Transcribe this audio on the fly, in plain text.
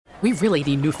We really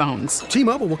need new phones.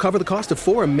 T-Mobile will cover the cost of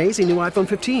 4 amazing new iPhone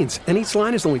 15s, and each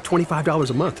line is only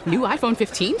 $25 a month. New iPhone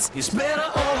 15s? It's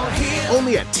better over here.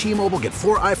 Only at T-Mobile, get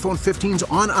 4 iPhone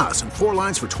 15s on us and 4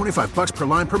 lines for $25 per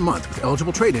line per month with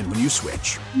eligible trade-in when you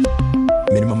switch.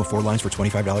 Minimum of 4 lines for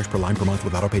 $25 per line per month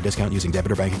with autopay discount using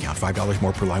debit or bank account. $5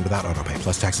 more per line without autopay,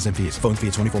 plus taxes and fees. Phone fee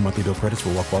at 24 monthly bill credits for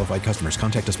well-qualified customers.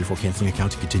 Contact us before canceling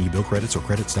account to continue bill credits or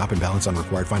credit stop and balance on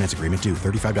required finance agreement due.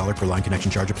 $35 per line connection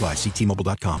charge applies. See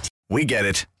T-Mobile.com. We get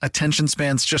it. Attention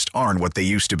spans just aren't what they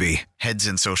used to be. Heads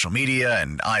in social media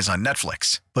and eyes on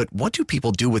Netflix. But what do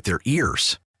people do with their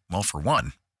ears? Well, for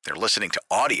one, they're listening to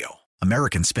audio.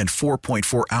 Americans spend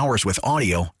 4.4 hours with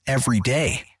audio every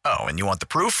day. Oh, and you want the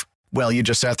proof? Well, you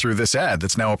just sat through this ad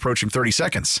that's now approaching 30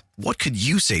 seconds. What could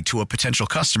you say to a potential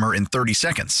customer in 30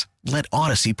 seconds? Let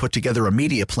Odyssey put together a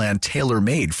media plan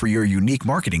tailor-made for your unique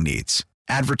marketing needs.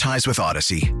 Advertise with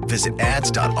Odyssey. Visit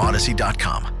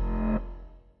ads.odyssey.com.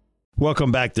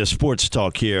 Welcome back to Sports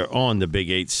Talk here on the Big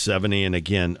 870. And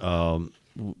again,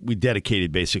 we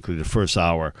dedicated basically the first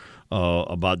hour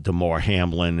about Damar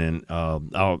Hamlin and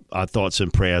our thoughts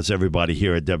and prayers. Everybody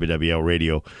here at WWL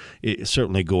Radio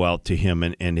certainly go out to him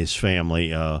and his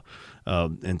family.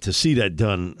 And to see that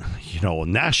done,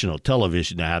 on national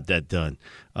television, to have that done,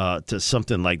 to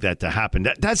something like that to happen,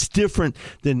 that's different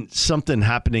than something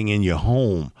happening in your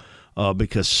home.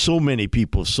 Because so many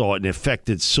people saw it and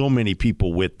affected so many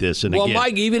people with this. And again,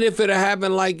 Mike, even if it had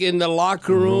happened like in the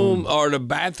locker room or the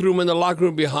bathroom in the locker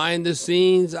room behind the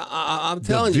scenes, I'm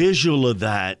telling you. The visual of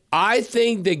that. I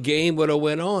think the game would have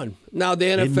went on. Now, the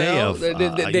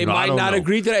NFL, they might not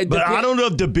agree to that. But I don't know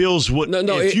if the Bills would.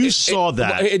 No, if you saw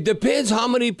that. It depends how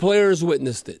many players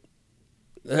witnessed it.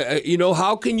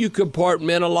 How can you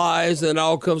compartmentalize and it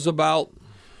all comes about?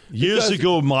 Years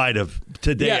ago, it might have.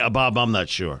 Today, Bob, I'm not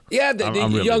sure. Yeah, the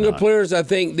really younger players, I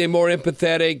think they're more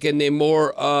empathetic and they're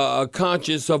more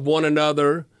conscious of one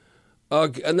another.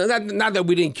 Not that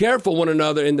we didn't care for one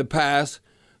another in the past,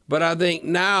 but I think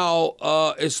now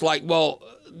it's like,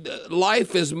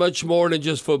 life is much more than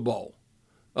just football.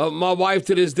 My wife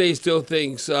to this day still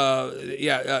thinks,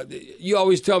 you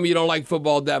always tell me you don't like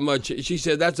football that much. She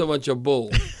said, that's a bunch of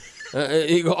bull.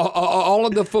 All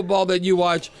of the football that you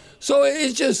watch. So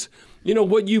it's just,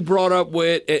 what you brought up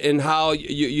with and how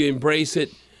you embrace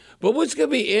it. But what's going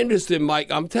to be interesting, Mike,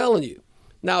 I'm telling you.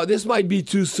 Now, this might be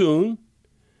too soon,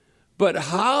 but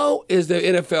how is the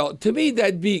NFL, to me,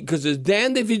 because it's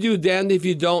damned if you do, damned if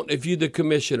you don't, if you're the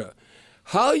commissioner.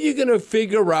 How are you going to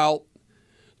figure out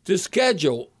the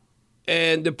schedule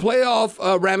and the playoff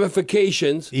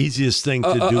ramifications? Easiest thing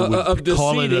to do would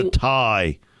call it a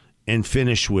tie and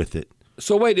finish with it.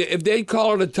 So wait, if they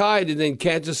call it a tie, then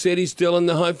Kansas City's still in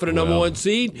the hunt for the number one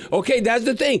seed? Okay, that's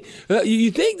the thing. You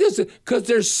think this, because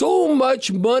there's so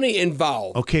much money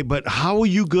involved. Okay, but how are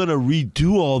you going to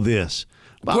redo all this?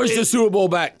 Push the Super Bowl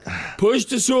back. Push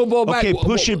the Super Bowl back. Okay,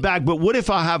 push it back. But what if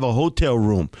I have a hotel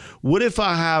room? What if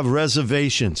I have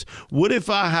reservations? What if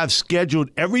I have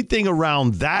scheduled everything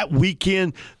around that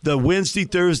weekend, the Wednesday,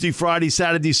 Thursday, Friday,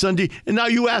 Saturday, Sunday, and now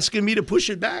you asking me to push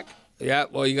it back? Yeah,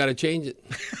 well, you got to change it.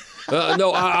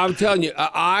 No, I'm telling you,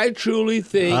 I truly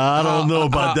think. I don't know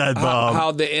about that, Bob.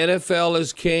 How the NFL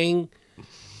is king,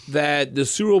 that the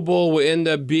Super Bowl will end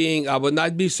up being, I would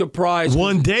not be surprised.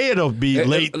 One day it'll be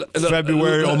late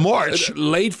February or March.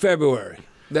 Late February.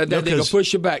 That they can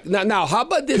push it back. Now, how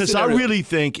about this? Because I really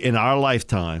think in our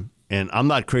lifetime, and I'm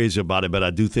not crazy about it, but I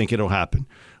do think it'll happen,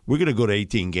 we're going to go to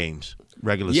 18 games.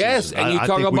 Regular season. Yes, and you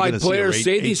talk about player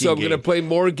safety, so I'm going to play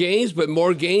more games, but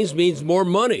more games means more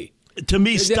money. To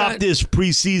me, stop this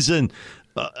preseason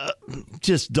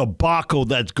just debacle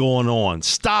that's going on.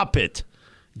 Stop it.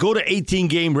 Go to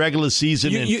 18-game regular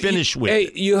season and finish with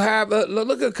it. You have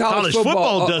look at college football.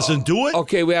 Football doesn't do it.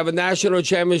 Okay, we have a national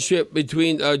championship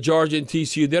between Georgia and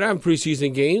TCU. They don't have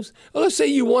preseason games. Well, let's say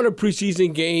you want a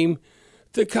preseason game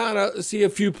to kind of see a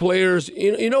few players.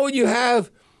 You know what you have?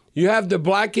 You have the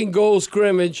black and gold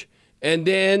scrimmage, and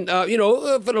then, for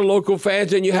the local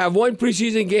fans, then you have one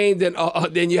preseason game,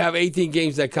 then you have 18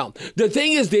 games that count. The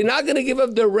thing is, they're not going to give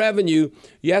up their revenue.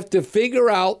 You have to figure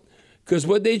out, because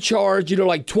what they charge,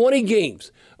 like 20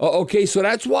 games. Okay, so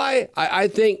that's why I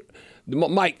think,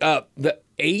 Mike, the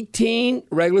 18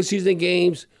 regular season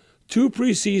games, 2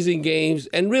 preseason games,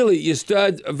 and really your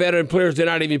stud veteran players, they're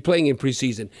not even playing in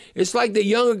preseason. It's like the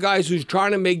younger guys who's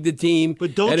trying to make the team.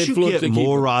 But don't you get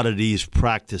more out of these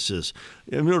practices?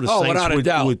 The without a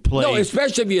doubt. Would play. No,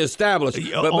 especially if you're established,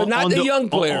 but not the young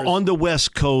players. On the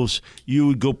West Coast, you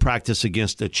would go practice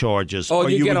against the Chargers, or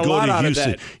you would go to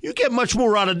Houston. You get much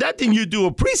more out of that than you do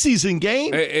a preseason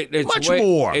game.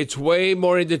 It's way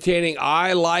more entertaining.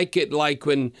 I like it like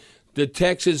when the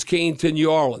Texans came to New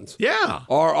Orleans. Yeah.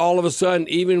 Or all of a sudden,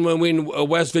 even when we in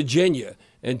West Virginia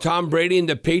and Tom Brady and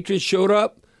the Patriots showed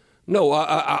up. No,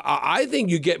 I think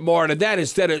you get more out of that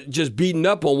instead of just beating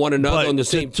up on one another on the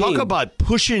same team. Talk about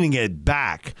pushing it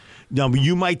back. Now,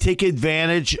 you might take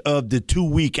advantage of the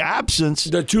 2-week absence.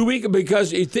 The 2 week,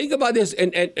 because you think about this,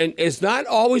 and it's not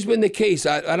always been the case.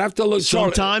 I'd have to look.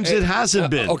 Sometimes Charlie, it hasn't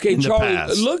been. Okay, in Charlie, the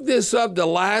past. Look this up. The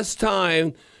last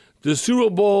time the Super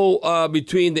Bowl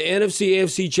between the NFC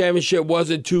AFC Championship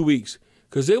wasn't 2 weeks,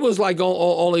 because it was like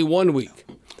only 1 week.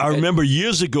 I remember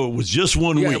years ago it was just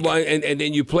 1 week. Well, and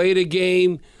then you played a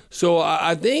game. So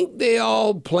I think they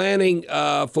all planning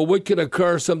for what could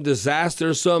occur, some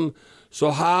disaster, so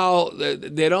how they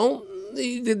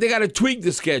got to tweak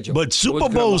the schedule. But Super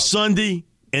Bowl Sunday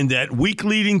and that week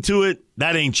leading to it,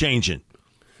 that ain't changing.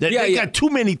 They got too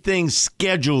many things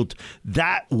scheduled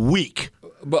that week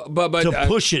to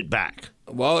push it back.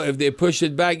 Well, if they push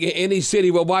it back in any city,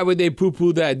 well, why would they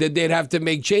poo-poo that? They'd have to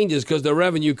make changes because the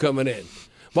revenue coming in.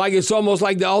 Like it's almost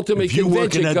like the ultimate convention. If you're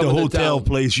working at the hotel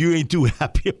place, you ain't too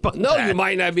happy about that. No, you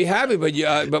might not be happy, but you're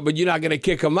not going to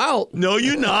kick them out. No,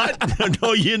 you're not.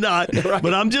 No, you're not. Right.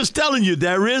 But I'm just telling you,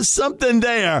 there is something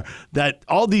there that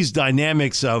all these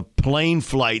dynamics of plane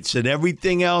flights and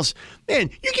everything else. Man,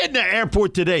 you get in the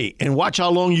airport today and watch how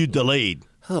long you delayed.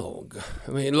 Oh, God.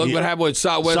 I mean, look what happened with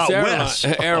Southwest.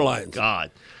 Airlines. Oh,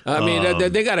 God. I mean,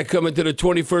 they got to come into the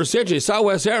 21st century.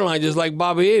 Southwest Airlines is like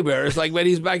Bobby Hebert. It's like when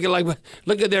he's back in, like,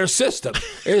 look at their system.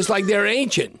 It's like they're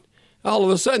ancient. All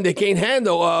of a sudden, they can't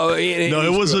handle. No,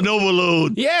 it was an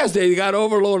overload. Yes, they got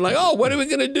overloaded. Like, oh, what are we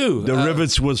going to do? The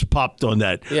rivets was popped on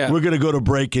that. Yeah. We're going to go to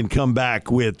break and come back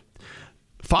with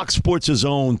Fox Sports'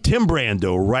 own Tim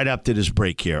Brando right after this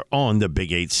break here on the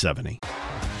Big 870.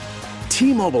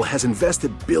 T-Mobile has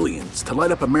invested billions to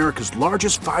light up America's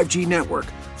largest 5G network,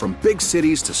 from big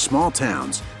cities to small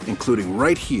towns, including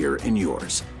right here in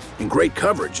yours. And great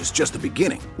coverage is just the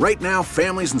beginning. Right now,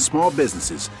 families and small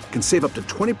businesses can save up to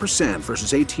 20%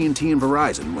 versus AT&T and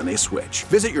Verizon when they switch.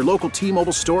 Visit your local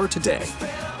T-Mobile store today.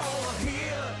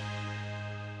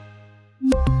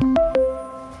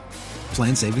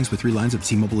 Plan savings with 3 lines of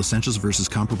T-Mobile Essentials versus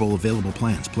comparable available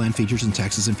plans. Plan features and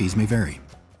taxes and fees may vary.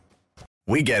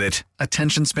 We get it.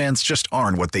 Attention spans just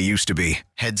aren't what they used to be.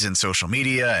 Heads in social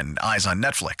media and eyes on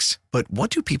Netflix. But what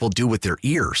do people do with their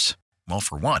ears? Well,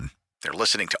 for one, they're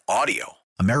listening to audio.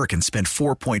 Americans spend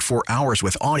 4.4 hours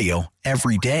with audio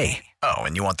every day. Oh,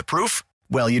 and you want the proof?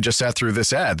 Well, you just sat through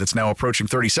this ad that's now approaching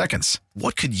 30 seconds.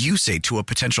 What could you say to a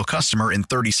potential customer in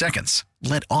 30 seconds?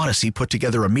 Let Odyssey put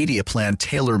together a media plan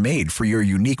tailor-made for your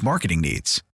unique marketing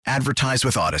needs. Advertise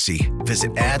with Odyssey.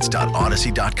 Visit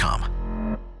ads.odyssey.com.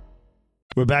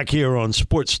 We're back here on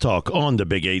Sports Talk on the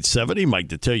Big 870. Mike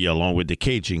Detillier along with the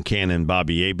Cajun Cannon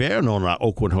Bobby Hebert, and on our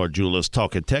Oakwood Hard Jewelers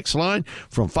Talk and Text line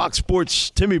from Fox Sports,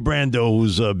 Timmy Brando,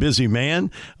 who's a busy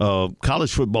man.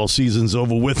 College football season's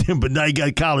over with him, but now you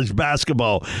got college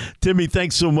basketball. Timmy,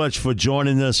 thanks so much for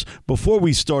joining us. Before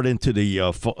we start into the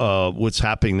what's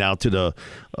happening now to the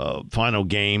final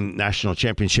game, national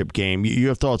championship game,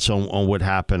 your thoughts on what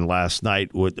happened last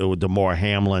night with Damar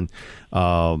Hamlin?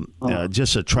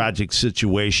 Just a tragic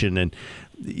situation, and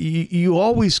you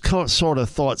always sort of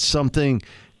thought something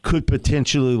could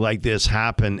potentially like this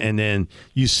happen, and then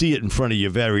you see it in front of your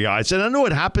very eyes. And I know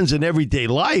it happens in everyday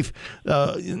life,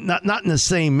 not in the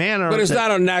same manner. But it's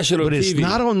not on national TV. But it's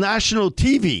not on national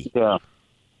TV. Yeah.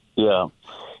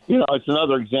 You know, it's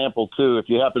another example, too, if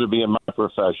you happen to be in my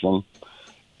profession,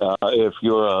 if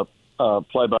you're a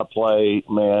play-by-play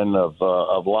man of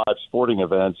live sporting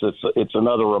events, it's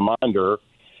another reminder.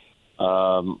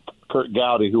 Kurt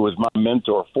Gowdy, who was my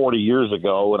mentor 40 years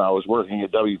ago when I was working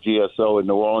at WGSO in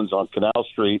New Orleans on Canal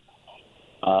Street,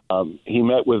 he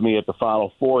met with me at the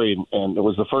Final Four, and it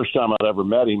was the first time I'd ever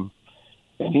met him.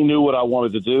 And he knew what I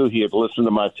wanted to do. He had listened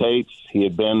to my tapes. He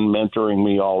had been mentoring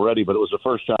me already, but it was the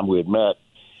first time we had met.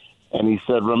 And he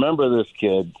said, "Remember this,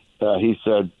 kid." He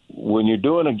said, "When you're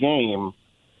doing a game,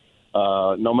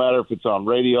 no matter if it's on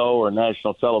radio or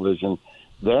national television,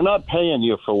 they're not paying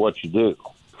you for what you do.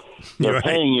 They're right.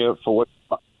 paying you for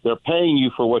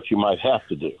what you might have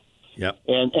to do." Yep.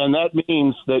 And that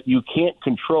means that you can't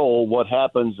control what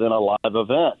happens in a live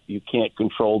event. You can't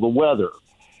control the weather.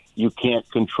 You can't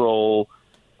control,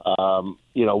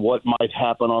 what might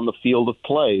happen on the field of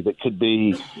play that could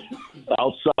be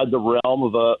outside the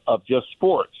realm of just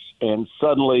sports. And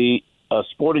suddenly, a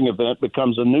sporting event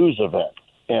becomes a news event,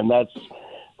 and that's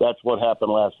what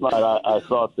happened last night. I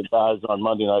thought the guys on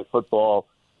Monday Night Football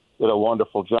did a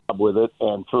wonderful job with it,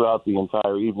 and throughout the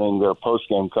entire evening, their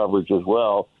post-game coverage as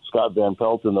well. Scott Van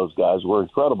Pelt and those guys were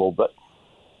incredible. But,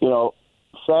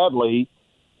 sadly,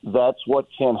 that's what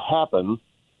can happen,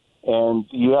 and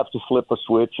you have to flip a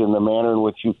switch in the manner in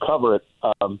which you cover it.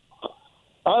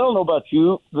 I don't know about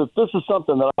you, that this is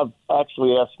something that I've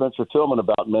actually asked Spencer Tillman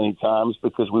about many times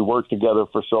because we worked together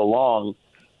for so long.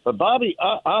 But, Bobby,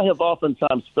 I have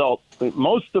oftentimes felt that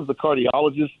most of the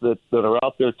cardiologists that are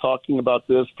out there talking about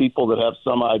this, people that have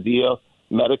some idea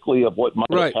medically of what might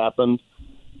have happened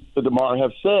to Damar,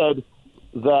 have said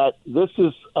that this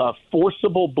is a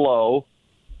forcible blow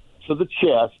to the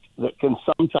chest that can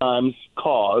sometimes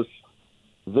cause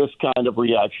this kind of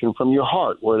reaction from your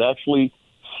heart, where it actually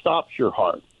stops your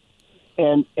heart.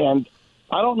 And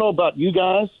I don't know about you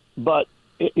guys, but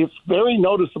it's very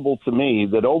noticeable to me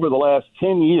that over the last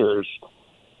 10 years,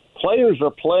 players are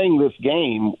playing this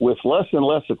game with less and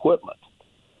less equipment.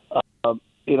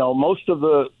 Most of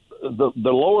the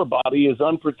lower body is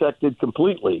unprotected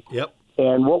completely. Yep.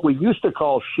 And what we used to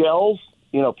call shells,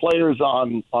 players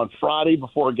on Friday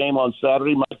before a game on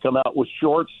Saturday might come out with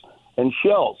shorts and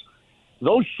shells.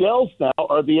 Those shells now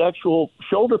are the actual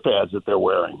shoulder pads that they're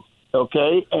wearing.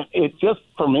 Okay, and it just,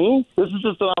 for me, this is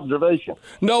just an observation.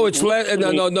 No, it's less.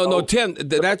 No, Tim.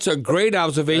 That's a great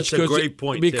observation. That's a great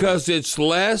point, because it's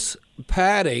less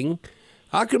padding.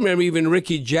 I can remember even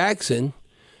Ricky Jackson,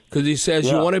 because he says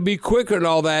you want to be quicker and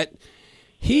all that.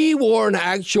 He wore an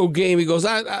actual game. He goes,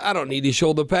 I don't need these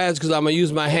shoulder pads because I'm going to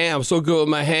use my hand. I'm so good with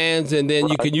my hands, and then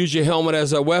you can use your helmet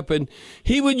as a weapon.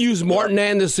 He would use Martin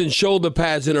Anderson's shoulder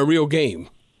pads in a real game.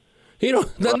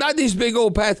 Not these big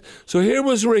old pads. So here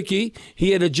was Ricky. He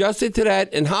had adjusted to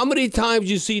that. And how many times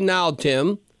you see now,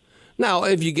 Tim? Now,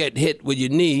 if you get hit with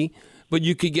your knee, but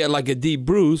you could get like a deep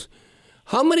bruise,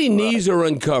 how many knees are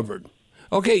uncovered?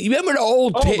 Okay, you remember the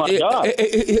old?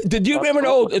 Did you remember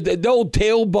the old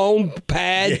tailbone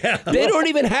pad? Yeah. They don't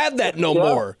even have that no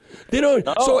more. They don't.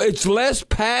 No. So it's less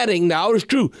padding now. It's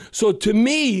true. So to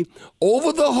me,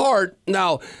 over the heart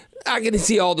now. I can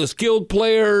see all the skilled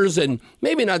players and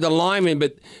maybe not the linemen,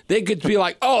 but they could be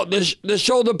like, oh, the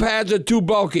shoulder pads are too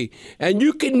bulky. And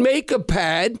you can make a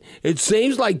pad, it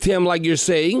seems like, Tim, like you're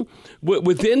saying,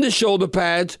 within the shoulder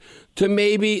pads to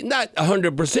maybe not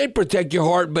 100% protect your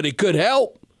heart, but it could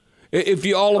help. If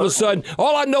you all of a sudden,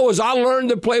 all I know is I learned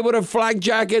to play with a flak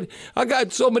jacket. I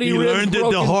got so many ribs learned broken.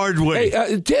 It the hard way.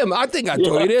 Hey, Tim, I think I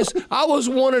told you this. I was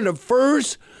one of the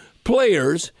first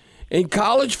players in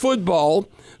college football.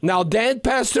 Now, Dan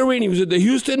Pastorini was at the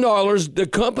Houston Oilers. The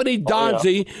company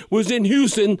Donzi was in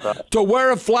Houston to wear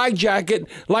a flak jacket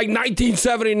like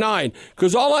 1979.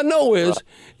 Because all I know is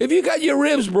if you got your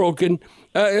ribs broken,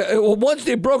 once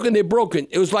they're broken, they're broken.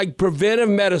 It was like preventive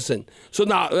medicine. So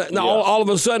now all of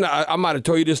a sudden, I might have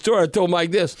told you this story. I told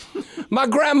Mike this. My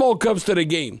grandma comes to the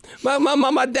game.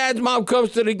 My dad's mom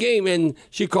comes to the game, and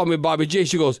she called me Bobby J.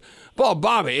 She goes, "Well,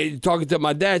 Bobby," talking to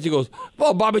my dad, she goes,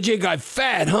 "Well, Bobby J got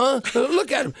fat, huh?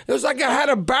 Look at him. It was like I had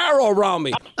a barrel around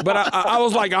me." But I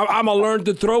was like, I'm going to learn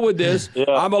to throw with this. Yeah.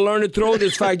 I'm going to learn to throw with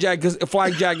this flak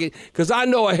jacket because I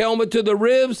know a helmet to the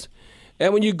ribs.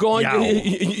 And when you're going,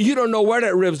 you don't know where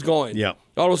that rib's going. Yeah.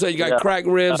 All of a sudden, you got cracked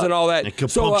ribs and all that. It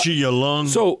could puncture your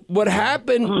lungs. So what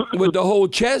happened with the whole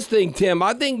chest thing, Tim,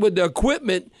 I think with the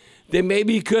equipment, they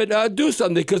maybe could do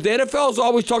something. Because the NFL is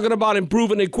always talking about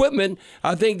improving equipment.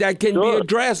 I think that can be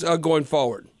addressed going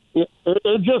forward.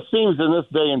 It just seems in this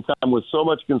day and time with so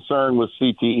much concern with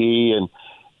CTE and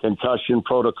concussion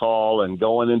protocol and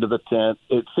going into the tent,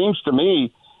 it seems to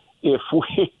me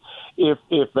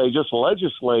if they just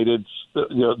legislated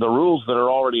the rules that are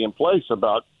already in place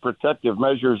about protective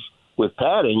measures with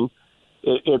padding,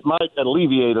 it might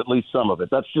alleviate at least some of it.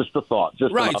 That's just a thought.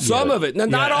 Right, some of it. Now,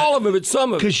 not all of it, but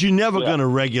some of it. Because you're never going to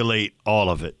regulate all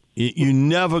of it. You're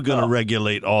never going to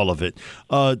regulate all of it.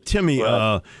 Timmy,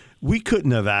 we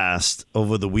couldn't have asked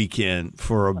over the weekend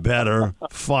for a better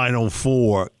Final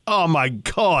Four. Oh, my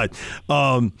God.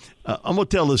 I'm going to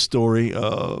tell this story.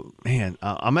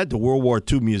 I'm at the World War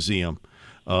II Museum,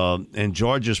 and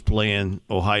Georgia's playing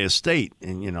Ohio State,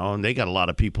 and they got a lot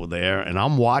of people there, and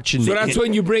I'm watching. So that's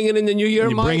when you bring it in the New Year,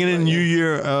 Mike? Bringing in New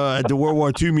Year at the World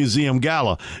War II Museum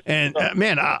Gala, and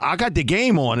man, I got the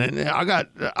game on, and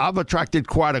I've attracted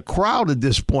quite a crowd at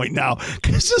this point now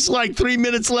because it's like 3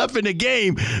 minutes left in the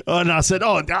game, and I said,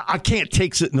 "Oh, I can't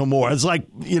take it no more." It's like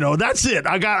that's it.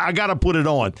 I got to put it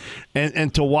on,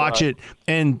 and to watch it,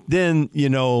 and then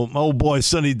old boy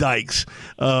Sonny Dykes,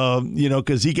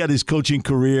 because he got his coaching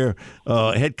career,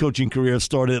 head coaching career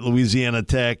started at Louisiana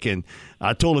Tech, and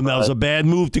I told him that was a bad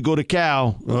move to go to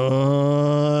Cal.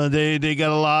 They got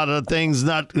a lot of things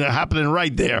not happening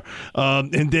right there,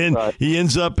 and then he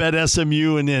ends up at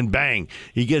SMU, and then bang,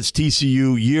 he gets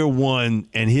TCU year one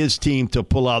and his team to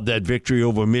pull out that victory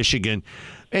over Michigan.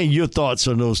 And your thoughts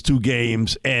on those two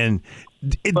games, and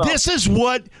This is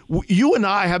what you and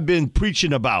I have been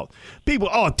preaching about. People,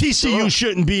 TCU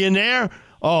shouldn't be in there.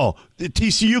 Oh, the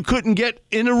TCU couldn't get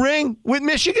in the ring with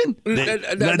Michigan?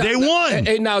 They won.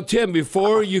 Hey, now, Tim,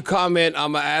 before you comment,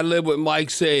 I'm going to ad-lib what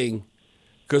Mike's saying,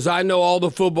 because I know all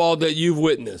the football that you've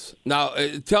witnessed. Now,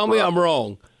 tell me I'm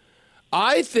wrong.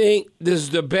 I think this is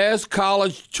the best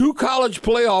two college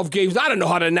playoff games. I don't know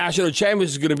how the national championship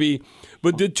is going to be,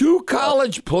 but the two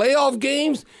college playoff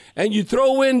games, and you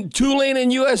throw in Tulane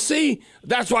and USC,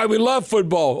 that's why we love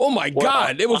football. Oh, my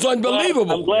God. It was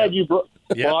unbelievable. I'm glad you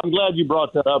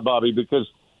brought that up, Bobby, because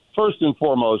first and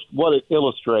foremost, what it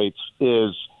illustrates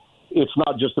is it's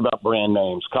not just about brand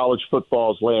names. College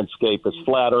football's landscape is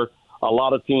flatter. A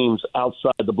lot of teams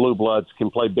outside the Blue Bloods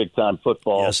can play big-time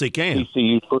football. Yes, they can.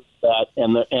 TCU proved that,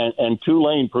 and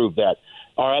Tulane proved that.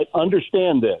 All right,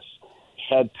 understand this.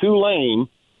 Had Tulane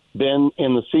been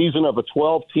in the season of a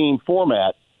 12-team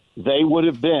format, they would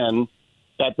have been,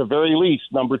 at the very least,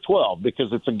 number 12,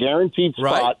 because it's a guaranteed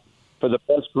spot for the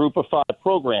best group of 5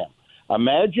 program.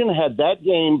 Imagine had that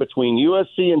game between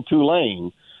USC and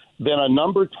Tulane been a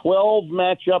number 12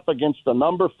 matchup against a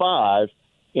number 5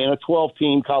 in a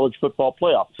 12-team college football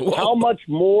playoff. Whoa. How much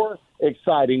more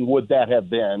exciting would that have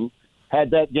been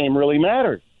had that game really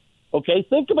mattered? Okay,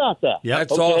 think about that. Yeah,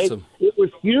 that's okay? awesome. It was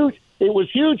huge. It was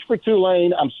huge for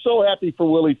Tulane. I'm so happy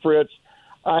for Willie Fritz.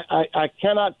 I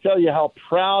cannot tell you how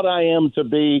proud I am to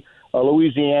be a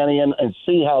Louisianian and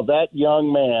see how that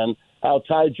young man, how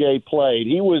Ty J played.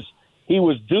 He was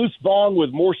Deuce Vaughn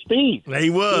with more speed. He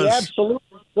was. He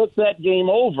absolutely took that game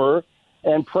over,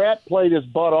 and Pratt played his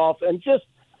butt off, and just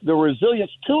the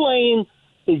resilience. Tulane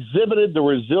exhibited the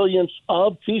resilience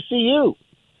of TCU.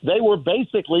 They were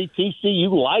basically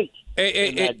TCU light.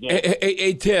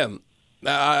 Hey, Tim,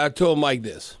 I told Mike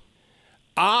this.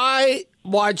 I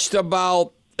watched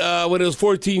about, when it was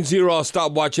 14-0, I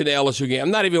stopped watching the LSU game.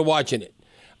 I'm not even watching it.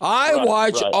 I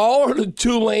watched all of the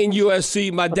Tulane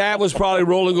USC. My dad was probably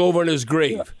rolling over in his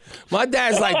grave. My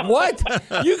dad's like, what?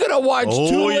 You're going to watch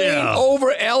Tulane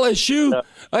over LSU?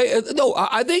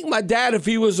 I think my dad, if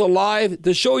he was alive,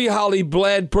 to show you how he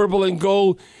bled purple and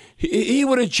gold, he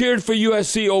would have cheered for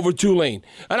USC over Tulane.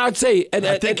 And I'd say...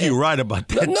 I think you're right about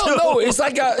that, No, it's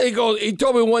like, he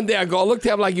told me one day, I looked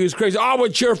at him like he was crazy. I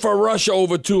would cheer for Russia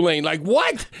over Tulane. Like,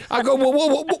 what? I go,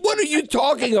 well, what are you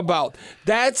talking about?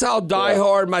 That's how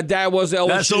diehard my dad was LSU.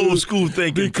 That's old school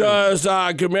thinking. Because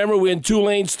I can remember we in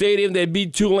Tulane Stadium, they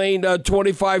beat Tulane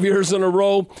 25 years in a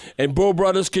row, and Bro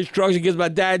Brothers Construction gets my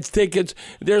dad's tickets.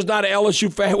 There's not an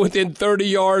LSU fan within 30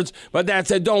 yards. My dad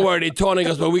said, don't worry, they're taunting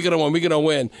us, but we're going to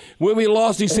win. When we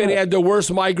lost, he said he had the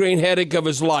worst migraine headache of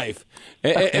his life.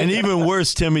 And even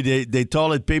worse, Timmy, they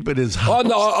toilet papered his house. Oh,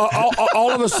 no,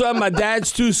 all of a sudden, my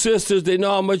dad's 2 sisters, they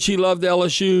know how much he loved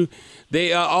LSU. They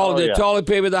toilet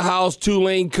papered the house,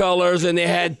 Tulane colors, and they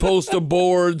had poster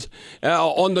boards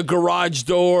on the garage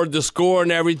door, the score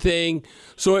and everything.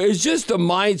 So it's just a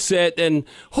mindset, and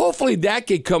hopefully that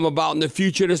could come about in the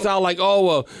future. It's not like,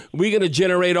 we're going to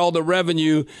generate all the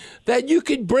revenue that you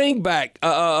could bring back,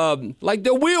 like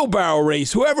the wheelbarrow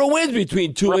race. Whoever wins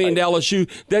between Tulane and LSU,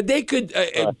 that they could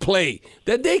play.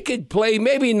 That they could play,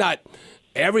 maybe not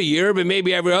every year, but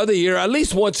maybe every other year, at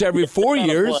least once every 4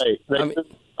 years. I'm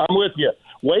with you.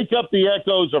 Wake up the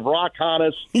echoes of Rock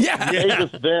Honus, Davis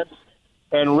Vince,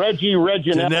 and Reggie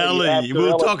Reginelli. We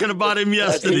were talking about him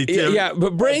yesterday, Tim. Yeah,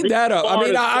 but bring that up.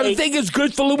 I think it's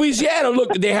good for Louisiana.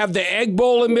 Look, they have the Egg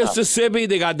Bowl in Mississippi.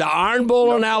 They got the Iron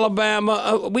Bowl in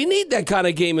Alabama. We need that kind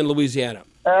of game in Louisiana.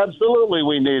 Absolutely,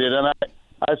 we need it. And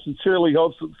I sincerely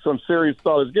hope some serious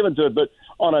thought is given to it. But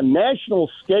on a national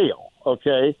scale,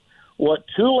 okay, what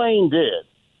Tulane did,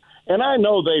 and I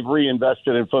know they've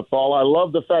reinvested in football. I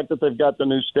love the fact that they've got the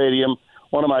new stadium.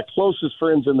 One of my closest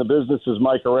friends in the business is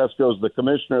Mike Oresco, the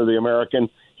commissioner of the American.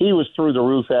 He was through the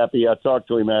roof happy. I talked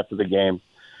to him after the game.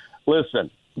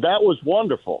 Listen, that was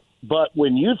wonderful. But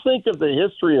when you think of the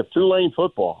history of Tulane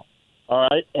football, all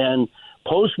right, and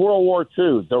post-World War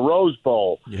II, the Rose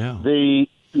Bowl, the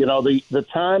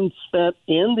time spent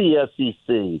in the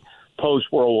SEC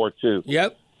post-World War II.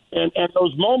 Yep. And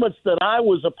those moments that I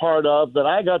was a part of, that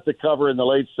I got to cover in the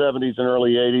late 70s and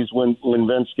early 80s when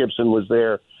Vince Gibson was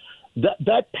there,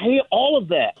 all of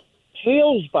that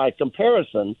pales by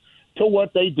comparison to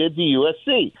what they did to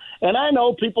USC. And I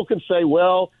know people can say,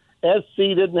 well, SC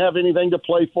didn't have anything to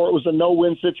play for. It was a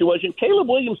no-win situation. Caleb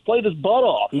Williams played his butt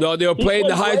off. No, they were playing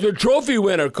the Heisman Trophy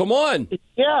winner. Come on.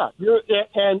 Yeah,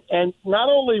 and not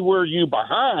only were you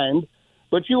behind,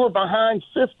 but you were behind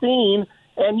 15,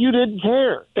 and you didn't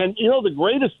care. And, the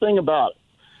greatest thing about it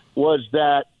was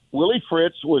that Willie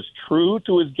Fritz was true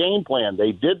to his game plan.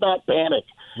 They did not panic.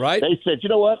 Right. They said, you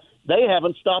know what? they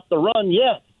haven't stopped the run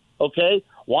yet. Okay,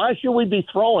 why should we be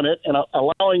throwing it and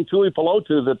allowing Tui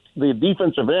Pelotu, the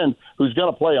defensive end who's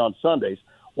going to play on Sundays?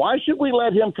 Why should we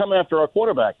let him come after our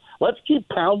quarterback? Let's keep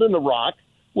pounding the rock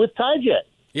with Tyjet.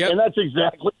 Yep. And that's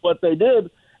exactly what they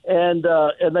did, and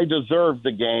they deserved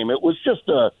the game. It was just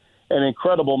an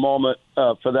incredible moment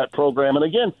for that program. And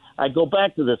again, I go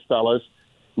back to this, fellas.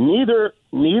 Neither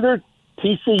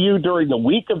TCU during the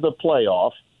week of the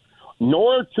playoff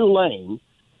nor Tulane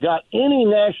got any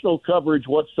national coverage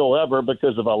whatsoever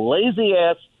because of a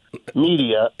lazy-ass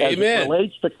media as it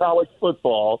relates to college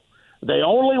football. They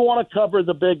only want to cover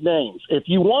the big names. If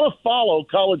you want to follow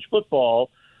college football,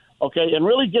 okay, and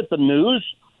really get the news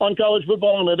on college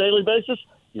football on a daily basis,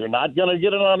 you're not going to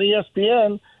get it on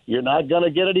ESPN. You're not going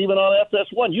to get it even on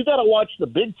FS1. You got to watch the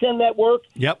Big Ten Network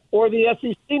or the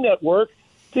SEC Network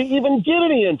to even get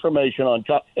any information on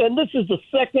college. And this is the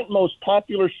second most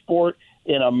popular sport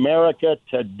in America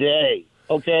today,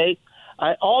 okay?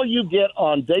 All you get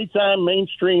on daytime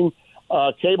mainstream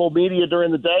cable media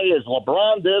during the day is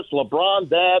LeBron this, LeBron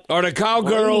that. Or the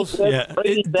Cowgirls. They're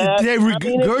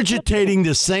regurgitating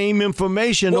the same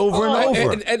information over and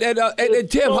over. And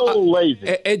Tim, so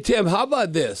lazy. And Tim, how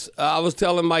about this? I was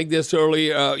telling Mike this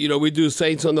earlier. We do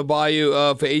Saints on the Bayou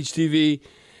for HTV.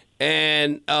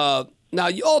 And now,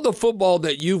 all the football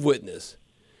that you've witnessed,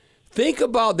 think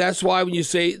about that's why when you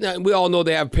say, we all know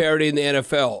they have parity in the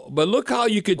NFL, but look how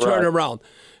you could turn around.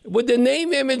 With the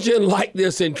name, image, and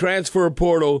likeness and transfer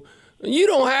portal, you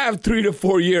don't have 3 to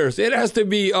 4 years. It has to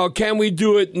be, can we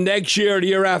do it next year or the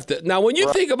year after? Now, when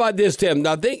you think about this, Tim,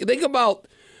 now think about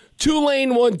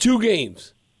Tulane won 2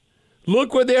 games.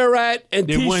 Look where they're at, and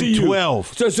they TCU. won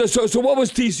 12. So what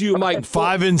was TCU, Mike?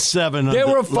 5-7. They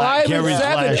were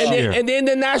 5-7, and then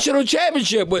the national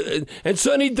championship and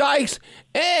Sonny Dykes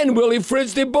and Willie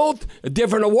Fritz. They both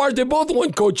different awards. They both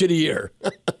won Coach of the Year.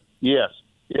 Yes.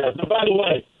 And by the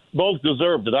way, both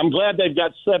deserved it. I'm glad they've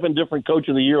got 7 different Coach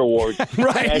of the Year awards.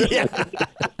 Right.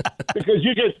 Because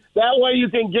that way you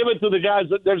can give it to the guys.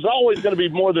 There's always going to be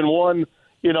more than one,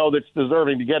 that's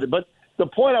deserving to get it. But the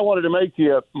point I wanted to make to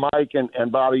you, Mike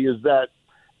and Bobby, is that,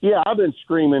 I've been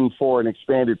screaming for an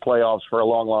expanded playoffs for a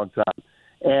long, long time.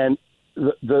 And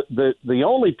the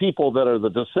only people that are the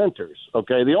dissenters,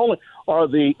 okay, are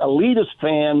the elitist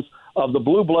fans of the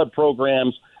blue blood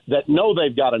programs that know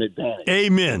they've got an advantage.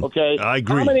 Amen. Okay, I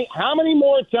agree. How many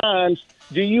more times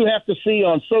do you have to see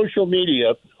on social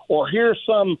media or hear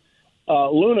some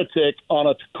lunatic on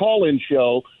a call-in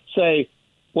show say,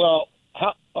 "Well,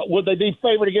 would they be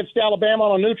favored against Alabama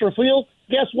on a neutral field?"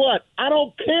 Guess what? I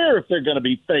don't care if they're going to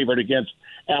be favored against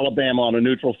Alabama on a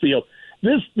neutral field.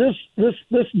 This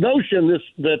notion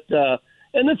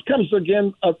and this comes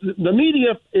again. The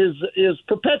media is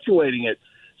perpetuating it.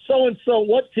 So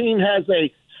what team has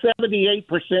a 78%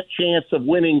 chance of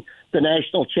winning the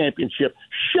national championship?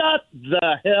 Shut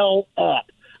the hell up.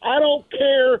 I don't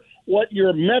care what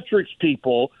your metrics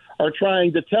people are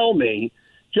trying to tell me.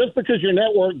 Just because your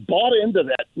network bought into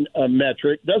that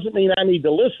metric doesn't mean I need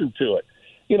to listen to it.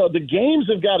 The games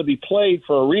have got to be played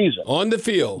for a reason. On the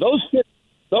field.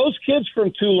 Those kids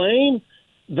from Tulane,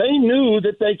 they knew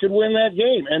that they could win that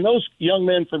game. And those young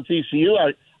men from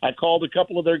TCU, I called a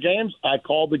couple of their games. I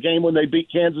called the game when they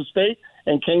beat Kansas State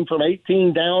and came from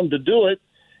 18 down to do it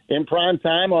in prime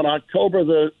time on October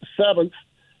the 7th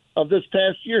of this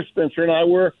past year. Spencer and I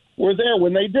were there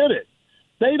when they did it.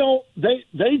 They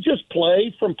just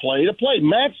play from play to play.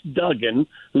 Max Duggan,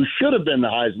 who should have been the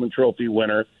Heisman Trophy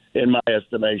winner in my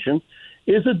estimation,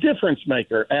 is a difference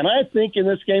maker. And I think in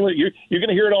this game, you're going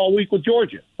to hear it all week with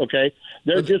Georgia, okay?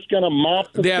 They're just going to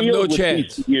mop the field with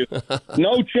TCU.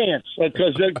 No chance,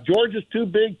 because Georgia's too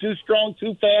big, too strong,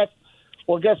 too fast.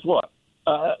 Well, guess what?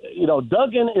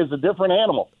 Duggan is a different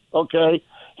animal, okay?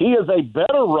 He is a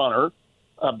better runner,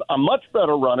 a much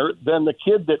better runner than the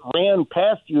kid that ran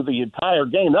past you the entire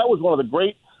game. That was one of the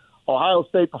great Ohio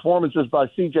State performances by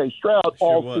C.J. Stroud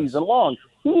all season long.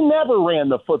 He never ran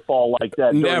the football like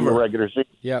that during the regular season.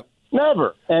 Yep.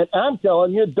 Never. And I'm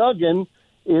telling you, Duggan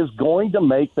is going to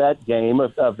make that game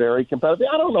a very competitive.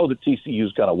 I don't know that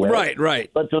TCU's going to win. Right.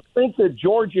 But to think that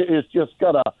Georgia is just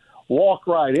going to walk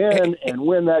right in and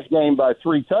win that game by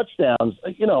 3 touchdowns,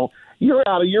 you're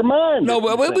out of your mind. No,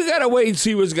 but we got to wait and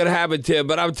see what's going to happen, Tim.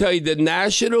 But I'll tell you, the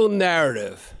national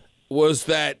narrative was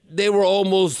that they were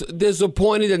almost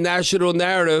disappointed, the national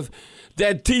narrative,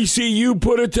 that TCU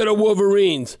put it to the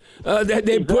Wolverines, that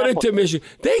they put it to Michigan.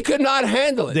 They could not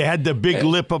handle it. They had the big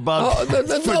lip about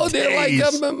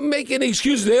they're making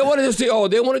excuses. They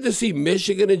wanted to see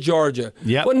Michigan and Georgia.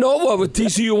 Yep. Well, no, but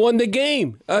TCU won the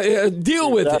game.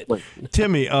 Deal with it.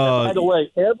 Timmy. By the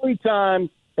way, every time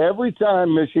every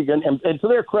time Michigan, and to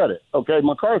their credit, okay,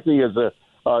 McCarthy is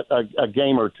a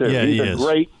gamer too. Yeah, He's he a is.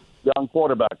 great young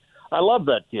quarterback. I love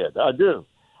that kid. I do.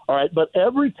 All right, but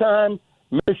every time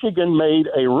Michigan made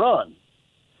a run,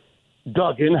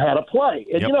 Duggan had a play.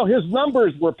 And, his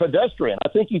numbers were pedestrian. I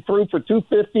think he threw for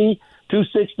 250,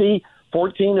 260,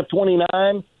 14 of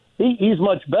 29. He's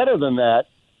much better than that.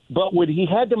 But when he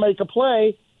had to make a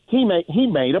play, he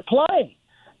made a play.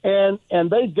 And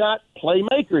they've got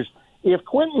playmakers. If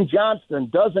Quentin Johnston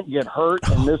doesn't get hurt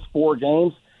and miss 4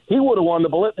 games, he would have won the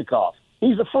Biletnikoff.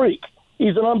 He's a freak.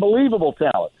 He's an unbelievable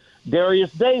talent.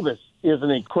 Darius Davis is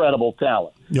an incredible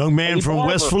talent. Young man Eddie from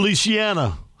Barber, West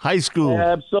Feliciana High School.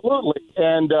 Absolutely.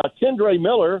 And Kendre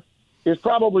Miller is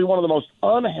probably one of the most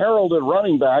unheralded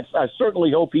running backs. I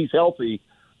certainly hope he's healthy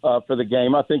for the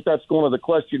game. I think that's one of the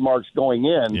question marks going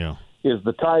in. Yeah. Is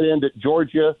the tight end at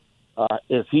Georgia,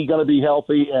 is he going to be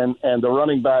healthy? And the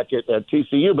running back at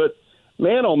TCU. But,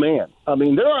 man, oh, man. I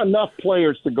mean, there are enough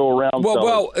players to go around.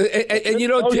 Well, and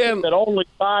Tim, that only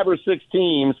 5 or 6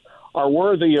 teams are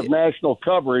worthy of national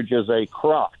coverage as a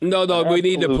crock. No, we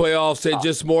need the playoffs and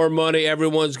just more money.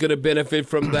 Everyone's going to benefit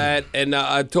from that. And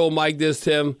I told Mike this,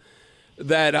 Tim,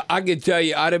 that I can tell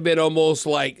you I'd have been almost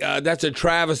like that's a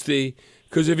travesty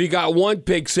because if you got 1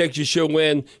 pick six, you should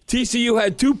win. TCU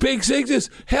had 2 pick sixes.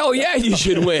 Hell yeah, you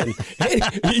should win.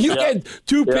 You had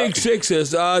 2 pick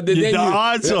sixes. The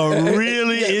odds are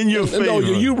really in your favor. No,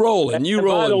 you rolling. You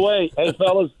rolling. By the way, hey,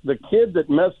 fellas, the kid that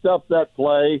messed up that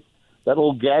play, that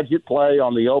little gadget play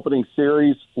on the opening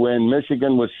series when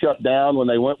Michigan was shut down when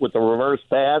they went with the reverse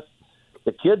pass,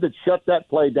 the kid that shut that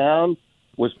play down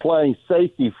was playing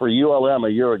safety for ULM a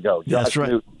year ago. That's Josh right.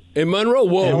 Newton. In Monroe?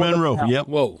 Whoa. In Monroe, yep.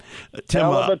 Whoa. Tim,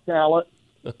 Hell of a talent.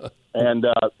 And,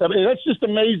 I mean, that's just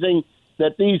amazing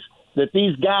that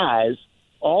these guys,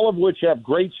 all of which have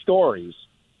great stories,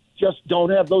 just don't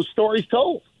have those stories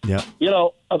told. Yeah.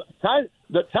 Tajay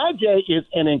is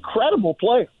an incredible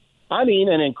player. I mean,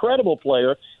 an incredible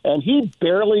player, and he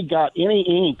barely got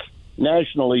any ink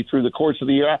nationally through the course of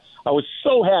the year. I was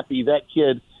so happy that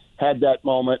kid had that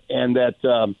moment and that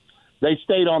they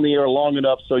stayed on the air long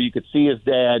enough so you could see his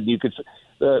dad. You could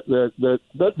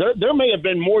there may have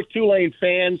been more Tulane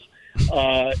fans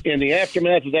in the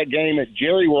aftermath of that game at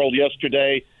Jerry World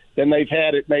yesterday than they've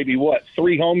had at maybe,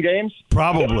 3 home games?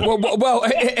 Probably.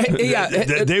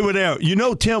 Yeah. They were there.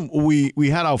 Tim, we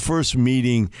had our first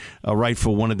meeting right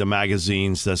for one of the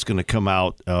magazines that's going to come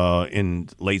out in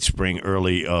late spring,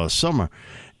 early summer.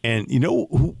 And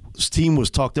whose team was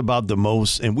talked about the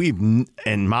most? And we've,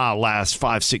 in my last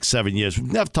 5, 6, 7 years,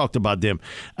 we've never talked about them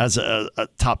as a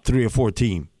top 3 or 4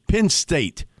 team. Penn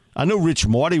State. I know Rich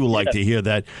Marty would like to hear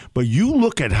that, but you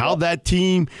look at how that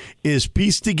team is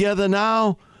pieced together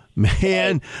now.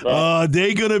 Man,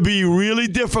 they're going to be really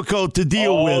difficult to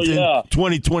deal with in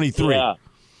 2023. Yeah.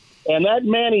 And that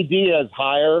Manny Diaz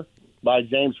hire by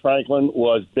James Franklin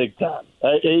was big time.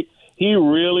 He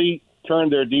really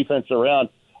turned their defense around.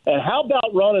 And how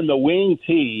about running the wing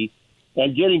T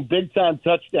and getting big-time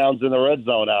touchdowns in the red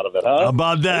zone out of it, huh? How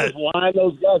about that? Just line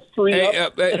those guys 3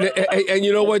 up. And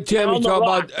you know what, Tim? You talk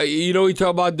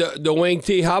about the wing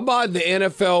T. How about the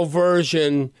NFL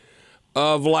version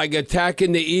of like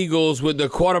attacking the Eagles with the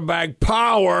quarterback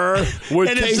power with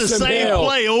and it's the Taysom same Hill,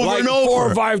 play over like and over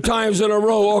 4 or 5 times in a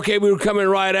row. Okay, we were coming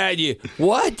right at you.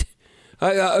 What?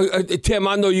 Tim,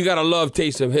 I know you got to love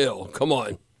Taysom Hill. Come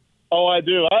on. Oh, I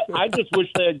do. I just wish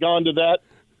they had gone to that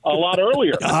a lot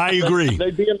earlier. I agree.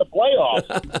 They'd be in the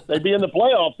playoffs. They'd be in the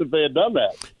playoffs if they had done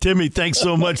that. Timmy, thanks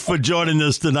so much for joining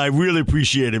us tonight. Really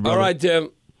appreciate it, brother. All right, Tim.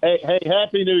 Hey,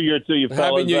 Happy New Year to you,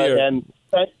 fellas. Happy New Year. And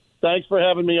thanks for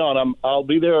having me on. I'll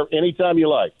be there anytime you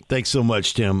like. Thanks so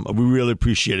much, Tim. We really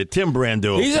appreciate it. Tim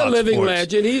Brando. He's a living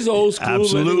legend. He's old school.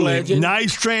 Absolutely. Living legend.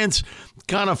 Nice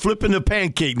kind of flipping the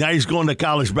pancake. Now he's going to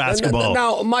college basketball.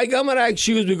 Now, Mike, I'm going to ask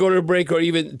you as we go to the break, or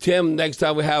even Tim next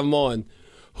time we have him on.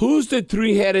 Who's the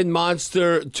 3-headed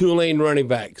monster Tulane running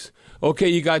backs? Okay,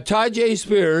 you got Tajay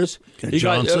Spears. You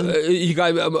Johnson. You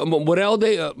got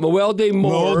Mewelde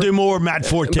Moore. Matt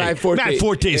Forte. Matt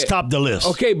Forte is top the list.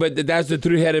 Okay, but that's the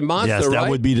 3-headed monster, yes, that right?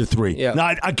 would be the 3. Yeah.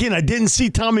 Now, again, I didn't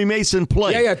see Tommy Mason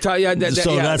play.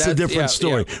 That's a different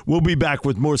story. Yeah. We'll be back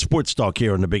with more Sports Talk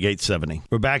here on the Big 870.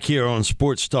 We're back here on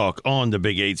Sports Talk on the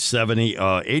Big 870.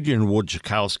 Adrian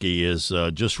Wojciechowski is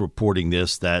just reporting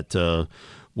this, that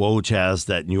Woj has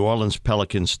that New Orleans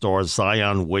Pelicans star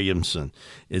Zion Williamson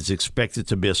is expected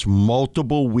to miss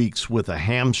multiple weeks with a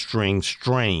hamstring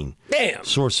strain. Damn.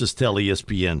 Sources tell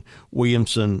ESPN.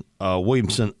 Williamson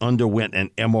underwent an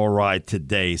MRI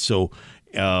today. So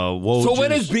Woj So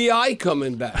when is B.I.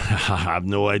 coming back? I have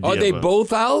no idea. Are they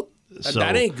both out?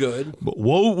 That ain't good. But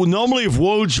normally, if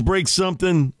Woj breaks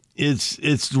something, it's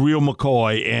the real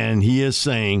McCoy, and he is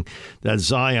saying that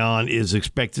Zion is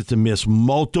expected to miss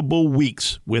multiple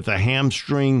weeks with a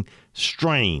hamstring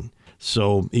strain.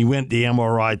 So he went the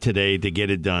MRI today to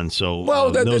get it done. So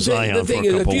the thing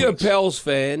is, if you're a Pels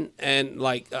fan and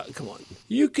come on,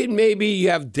 you can maybe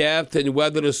have depth and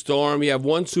weather the storm. You have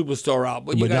one superstar out,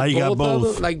 but you got both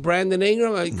of them, like Brandon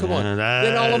Ingram. Come on.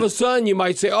 Then all of a sudden you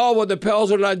might say, "Oh, well, the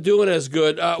Pels are not doing as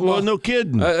good." No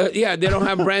kidding. They don't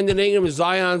have Brandon Ingram.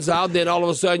 Zion's out. Then all of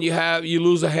a sudden you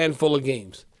lose a handful of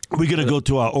games. We're going to go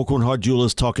to our Aucoin Hart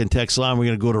Jewelers talking text line. We're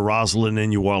going to go to Rosalind in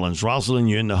New Orleans.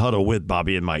 Rosalind, you're in the huddle with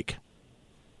Bobby and Mike.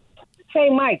 Hey,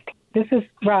 Mike, this is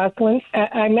Rosalind.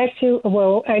 I met you,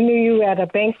 I knew you at a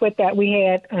banquet that we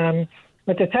had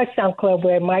with the Touchdown Club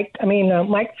where Coach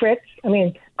Fritz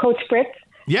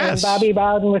yes. and Bobby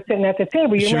Bowden was sitting at the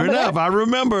table. You sure remember enough, that? I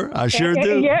remember. I sure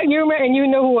do. Yeah, you remember, and you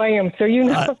know who I am, so you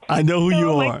know. I know who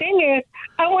you are. My thing is,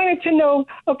 I wanted to know,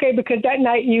 because that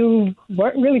night you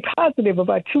weren't really positive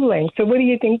about Tulane. So what do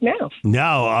you think now?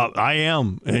 No, I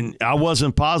am. And I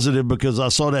wasn't positive because I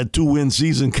saw that 2-win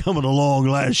season coming along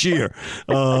last year.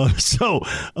 But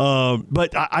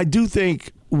I do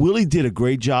think Willie did a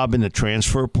great job in the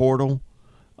transfer portal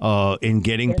in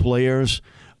getting players.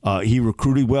 He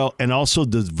recruited well, and also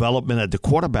the development at the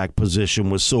quarterback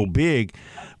position was so big.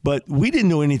 But we didn't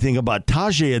know anything about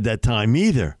Tajay at that time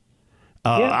either.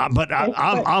 But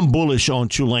I'm bullish on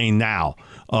Tulane now.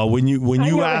 When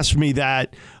you asked me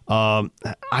that,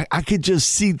 I could just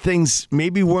see things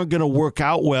maybe weren't going to work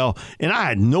out well, and I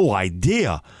had no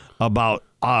idea about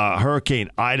Hurricane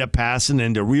Ida passing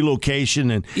and the relocation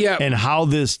and how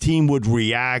this team would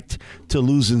react to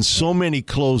losing so many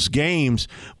close games.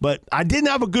 But I didn't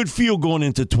have a good feel going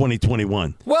into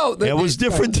 2021. Well, it was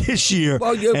different this year,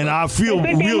 and I feel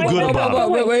real good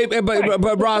about it.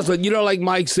 But Rosalind, like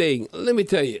Mike's saying, let me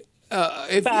tell you,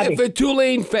 if a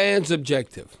Tulane fan's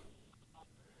objective,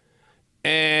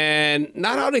 and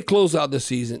not how they close out the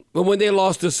season, but when they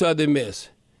lost to Southern Miss,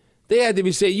 they had to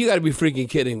be saying, "You got to be freaking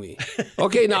kidding me."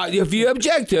 Okay, now if you're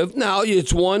objective, now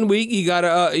it's 1 week. You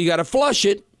gotta flush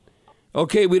it.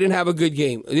 Okay, we didn't have a good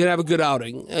game. We didn't have a good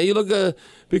outing. You look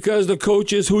because the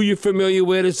coaches who you're familiar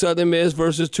with at Southern Miss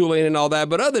versus Tulane and all that.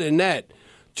 But other than that,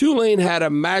 Tulane had a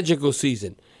magical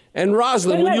season. And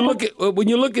Rosalind, when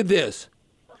you look at this,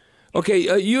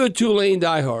 okay, you're a Tulane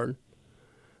diehard.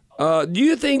 Do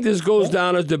you think this goes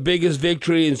down as the biggest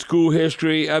victory in school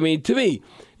history? I mean, to me,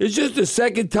 it's just the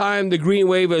second time the Green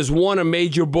Wave has won a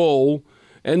major bowl,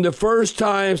 and the first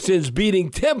time since beating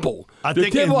Temple. I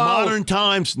think in modern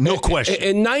times, no question.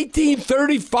 In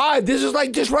 1935, this is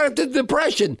like just right after the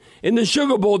Depression. In the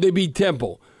Sugar Bowl, they beat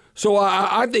Temple. So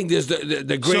I think this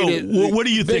the greatest. So what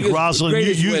do you think,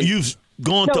 Rosalind? You've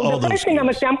gone to all those. The first thing I'm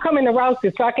going to say, I'm coming to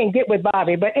Rouse's so I can get with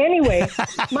Bobby. But anyway,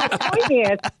 my point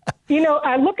is,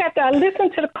 I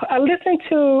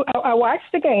watch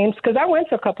the games because I went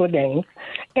to a couple of games,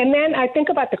 and then I think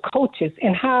about the coaches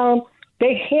and how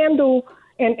they handle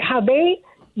and how they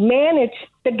manage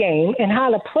the game and how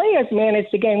the players manage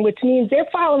the game, which means they're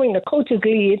following the coach's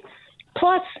lead.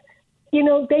 Plus, they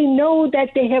know that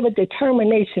they have a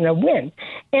determination to win.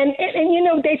 And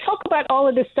they talk about all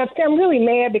of this stuff. I'm really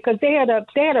mad because they had a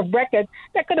record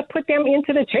that could have put them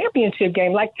into the championship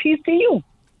game, like TCU.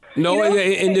 No,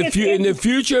 in the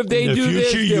future, if they do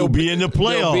this, you'll be in the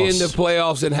playoffs. They'll be in the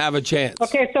playoffs and have a chance.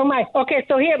 Okay, so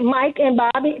here, Mike and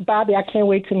Bobby. Bobby, I can't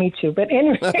wait to meet you. But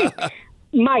anyway,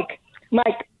 Mike,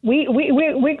 we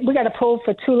got to pull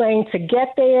for Tulane to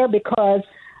get there because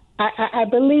I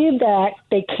believe that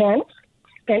they can.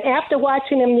 And after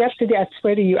watching them yesterday, I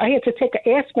swear to you, I had to take an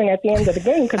aspirin at the end of the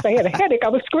game because I had a headache. I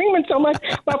was screaming so much.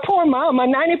 My poor mom, my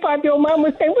 95-year-old mom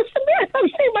was saying, "What's the matter?" I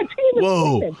was saying, "My team is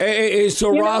screaming." Hey, so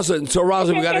Rosalind,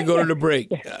 we got to go to the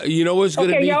break. You know what's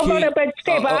going to be y'all key?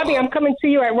 Bobby, I'm coming to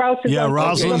you at Rouse's. Yeah,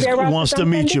 Rosalind wants to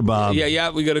meet you, Bob. Yeah,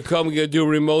 we're going to come. We're going to do a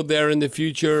remote there in the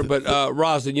future. But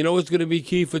Rosalind, you know what's going to be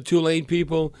key for Tulane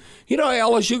people?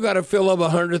 LSU got to fill up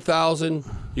 100,000.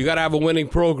 You got to have a winning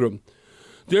program.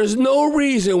 There's no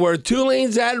reason where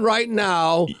Tulane's at right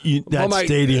now.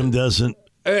 Stadium doesn't.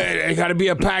 It got to be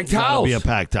a packed house. Got to be a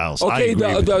packed house. Okay,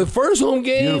 the first home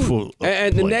game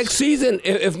and the next season,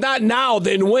 if not now,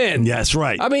 then when? Yeah, that's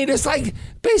right. I mean, it's like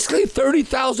basically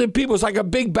 30,000 people. It's like a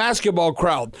big basketball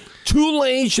crowd.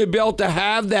 Tulane should be able to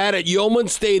have that at Yeoman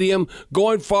Stadium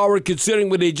going forward, considering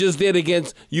what they just did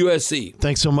against USC.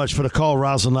 Thanks so much for the call,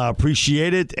 Rosalind. I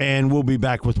appreciate it, and we'll be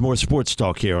back with more Sports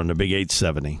Talk here on the Big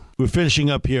 870. We're finishing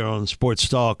up here on Sports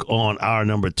Talk on hour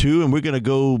number 2, and we're going to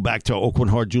go back to our Aucoin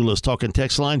Hart Jewelers talking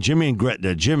text line. Jimmy and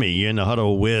Gretna. Jimmy, you're in the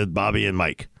huddle with Bobby and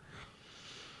Mike.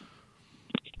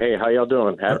 Hey, how y'all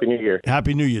doing? Happy New Year.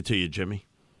 Happy New Year to you, Jimmy.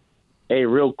 Hey,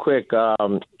 real quick,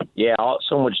 so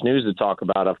much news to talk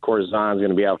about. Of course, Zion's going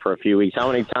to be out for a few weeks.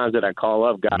 How many times did I call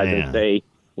up guys and say,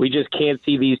 we just can't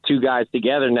see these two guys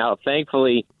together? Now,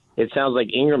 thankfully, it sounds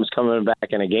like Ingram's coming back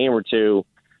in a game or two.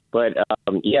 But,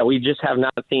 we just have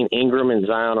not seen Ingram and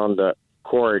Zion on the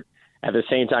court at the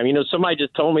same time. You know, somebody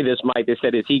just told me this, Mike. They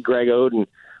said, is he Greg Oden?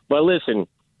 But listen,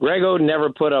 Greg Oden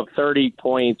never put up 30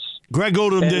 points. Greg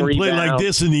Oden didn't play like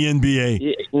this in the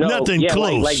NBA. Nothing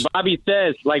close. Like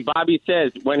Bobby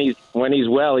says, when he's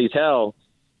well, he's hell.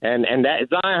 And that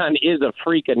Zion is a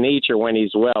freak of nature when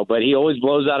he's well, but he always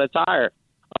blows out a tire.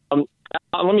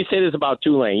 Let me say this about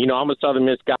Tulane. You know, I'm a Southern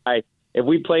Miss guy. If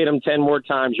we played them 10 more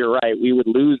times, you're right, we would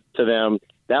lose to them.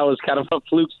 That was kind of a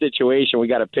fluke situation. We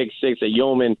got a pick six at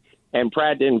Yeoman, and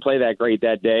Pratt didn't play that great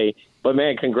that day. But,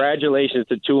 man, congratulations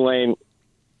to Tulane.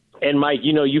 And, Mike,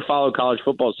 you know, you follow college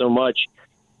football so much.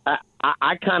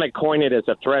 I kind of coin it as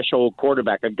a threshold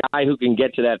quarterback, a guy who can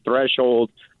get to that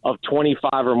threshold of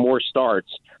 25 or more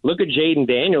starts. Look at Jaden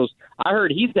Daniels. I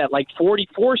heard he's at like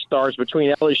 44 starts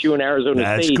between LSU and Arizona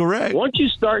State. That's correct. Once you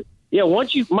start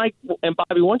Mike and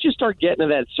Bobby, once you start getting to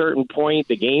that certain point,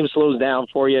 the game slows down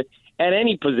for you at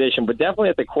any position, but definitely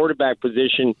at the quarterback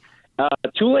position.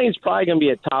 Tulane's probably going to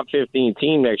be a top 15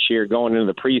 team next year going into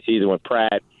the preseason with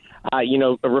Pratt.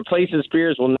 Replacing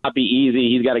Spears will not be easy.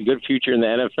 He's got a good future in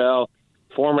the NFL.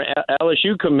 Former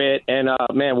LSU commit, and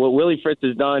what Willie Fritz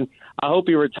has done, I hope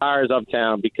he retires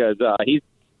uptown because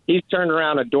he's turned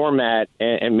around a doormat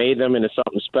and made them into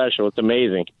something special. It's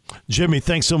amazing. Jimmy,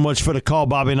 thanks so much for the call.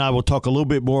 Bobby and I will talk a little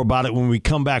bit more about it when we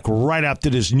come back right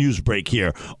after this news break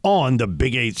here on the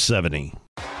Big 870.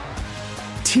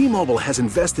 T-Mobile has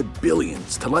invested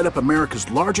billions to light up America's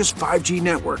largest 5G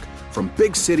network, from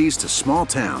big cities to small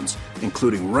towns,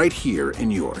 including right here in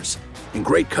yours. And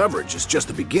great coverage is just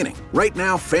the beginning. Right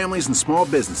now, families and small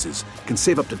businesses can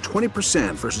save up to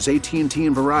 20% versus AT&T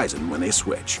and Verizon when they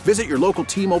switch. Visit your local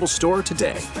T-Mobile store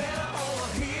today.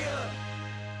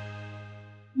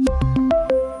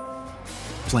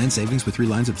 Plan savings with 3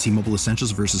 lines of T-Mobile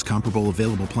Essentials versus comparable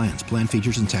available plans. Plan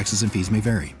features and taxes and fees may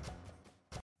vary.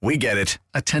 We get it.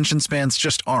 Attention spans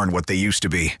just aren't what they used to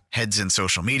be. Heads in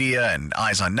social media and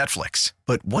eyes on Netflix.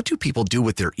 But what do people do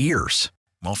with their ears?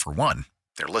 Well, for one,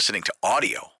 they're listening to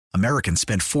audio. Americans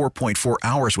spend 4.4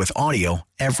 hours with audio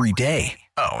every day.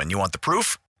 Oh, and you want the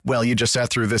proof? Well, you just sat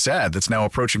through this ad that's now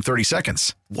approaching 30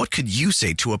 seconds. What could you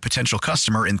say to a potential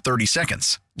customer in 30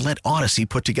 seconds? Let Odyssey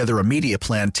put together a media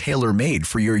plan tailor-made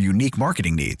for your unique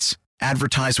marketing needs.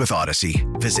 Advertise with Odyssey.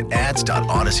 Visit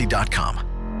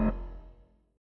ads.odyssey.com.